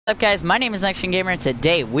What's up guys, my name is Action Gamer and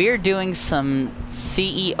today we're doing some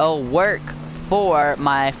CEO work for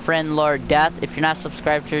my friend Lord Death. If you're not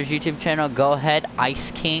subscribed to his YouTube channel, go ahead,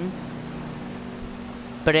 Ice King.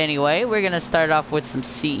 But anyway, we're gonna start off with some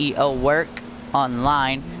CEO work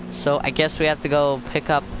online. So I guess we have to go pick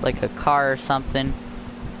up like a car or something.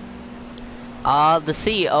 The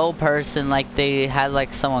CEO person, like they had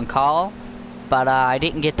like someone call, but I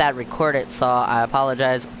didn't get that recorded, so I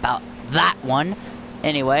apologize about that one.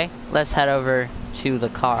 Anyway, let's head over to the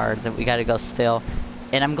car that we gotta go steal.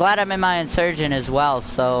 And I'm glad I'm in my Insurgent as well,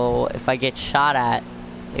 so if I get shot at,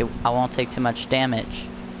 I won't take too much damage.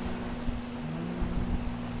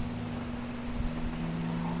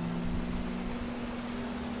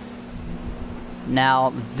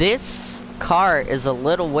 Now, this car is a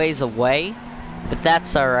little ways away, but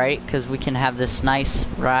that's alright, because we can have this nice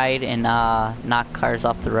ride and knock cars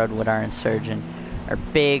off the road with our Insurgent. Our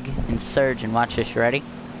big Insurgent. Watch this, you ready?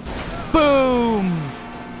 Boom!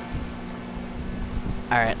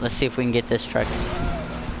 Alright, let's see if we can get this truck.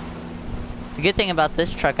 The good thing about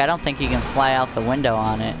this truck, I don't think you can fly out the window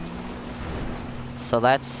on it. So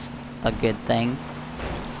that's a good thing.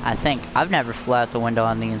 I think. I've never flew out the window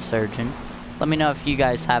on the Insurgent. Let me know if you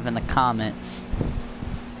guys have in the comments.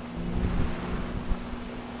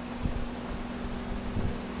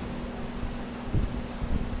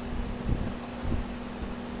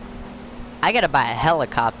 I gotta buy a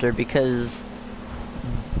helicopter because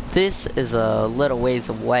this is a little ways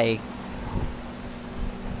away.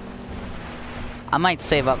 I might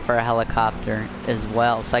save up for a helicopter as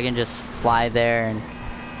well, so I can just fly there and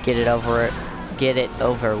get it over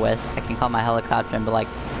with. I can call my helicopter and be like,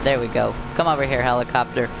 there we go. Come over here,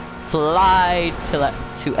 helicopter. Fly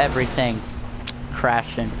to everything.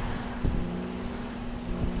 Crashing.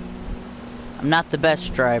 I'm not the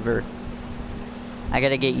best driver. I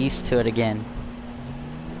gotta get used to it again.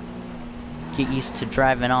 Get used to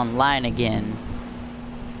driving online again.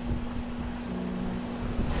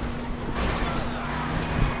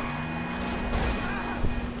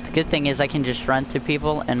 The good thing is I can just run to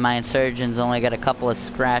people and my Insurgent's only got a couple of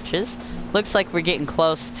scratches. Looks like we're getting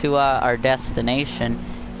close to our destination,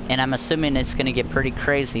 and I'm assuming it's gonna get pretty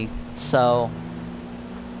crazy. So,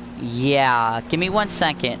 yeah, give me 1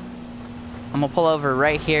 second. I'm gonna pull over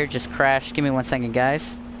right here, just crash. Give me 1 second,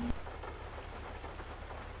 guys.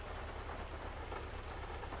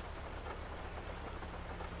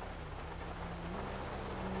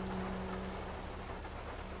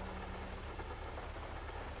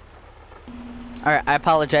 Alright, I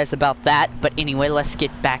apologize about that, but anyway, let's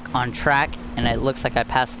get back on track. And it looks like I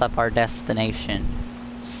passed up our destination.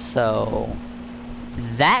 So,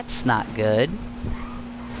 that's not good.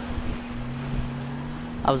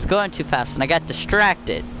 I was going too fast and I got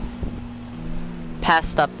distracted.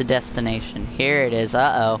 Passed up the destination. Here it is.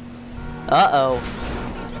 Uh-oh. Uh-oh.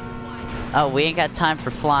 Oh, we ain't got time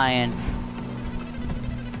for flying.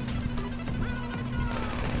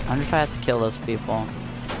 I wonder if I have to kill those people.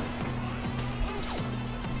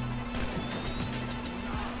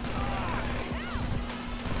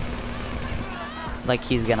 Like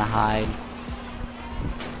he's gonna hide.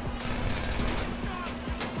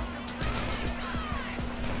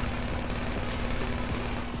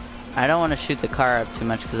 I don't want to shoot the car up too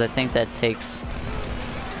much because I think that takes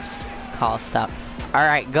call stop.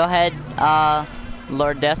 Alright, go ahead,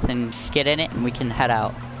 Lord Death, and get in it and we can head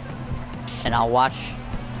out. And I'll watch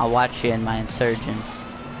you in my Insurgent.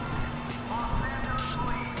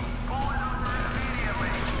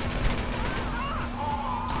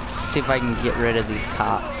 See if I can get rid of these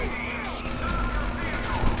cops.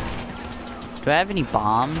 Do I have any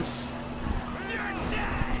bombs?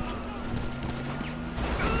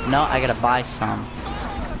 No, I gotta buy some.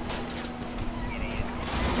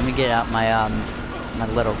 Let me get out my my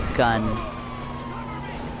little gun.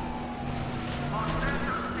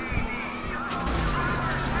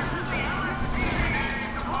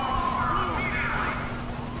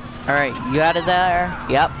 Alright, you out of there?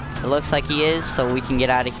 Yep, it looks like he is, so we can get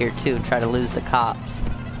out of here too. Try to lose the cops.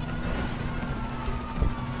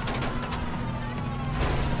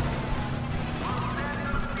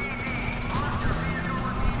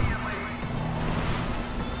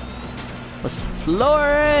 Let's floor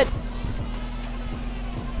it!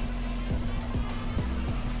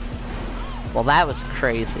 Well, that was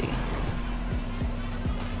crazy.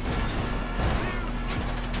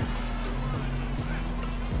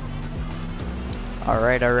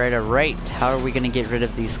 Alright, alright, alright. How are we gonna get rid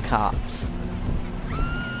of these cops?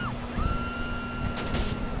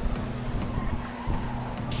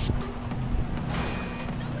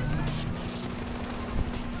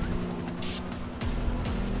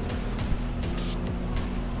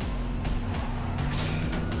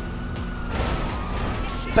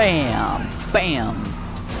 Bam! Bam!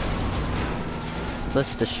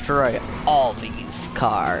 Let's destroy all these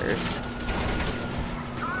cars.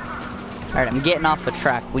 Alright, I'm getting off the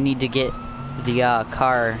track. We need to get the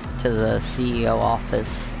car to the CEO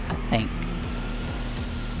office, I think.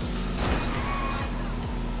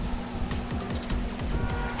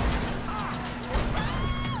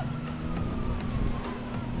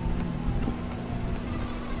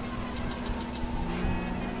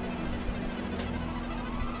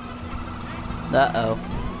 Uh-oh.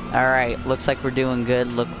 Alright, looks like we're doing good.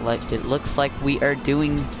 It looks like we are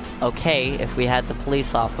doing okay if we had the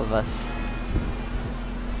police off of us.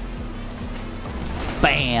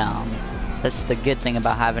 Bam! That's the good thing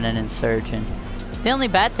about having an insurgent. The only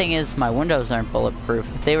bad thing is my windows aren't bulletproof.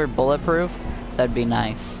 If they were bulletproof, that'd be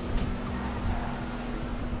nice.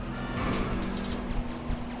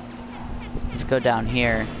 Let's go down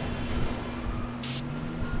here.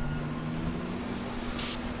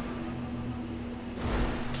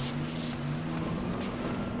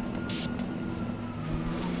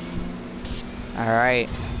 Alright.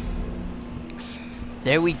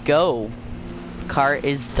 There we go. Car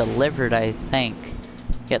is delivered, I think.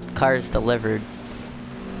 Yep, the car is delivered.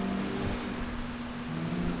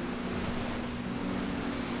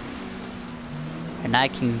 And I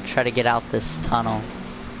can try to get out this tunnel.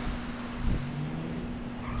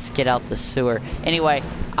 Let's get out the sewer. Anyway,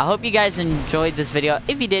 I hope you guys enjoyed this video.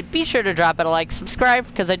 If you did, be sure to drop it a like, subscribe,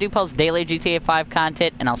 because I do post daily GTA 5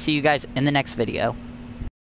 content, and I'll see you guys in the next video.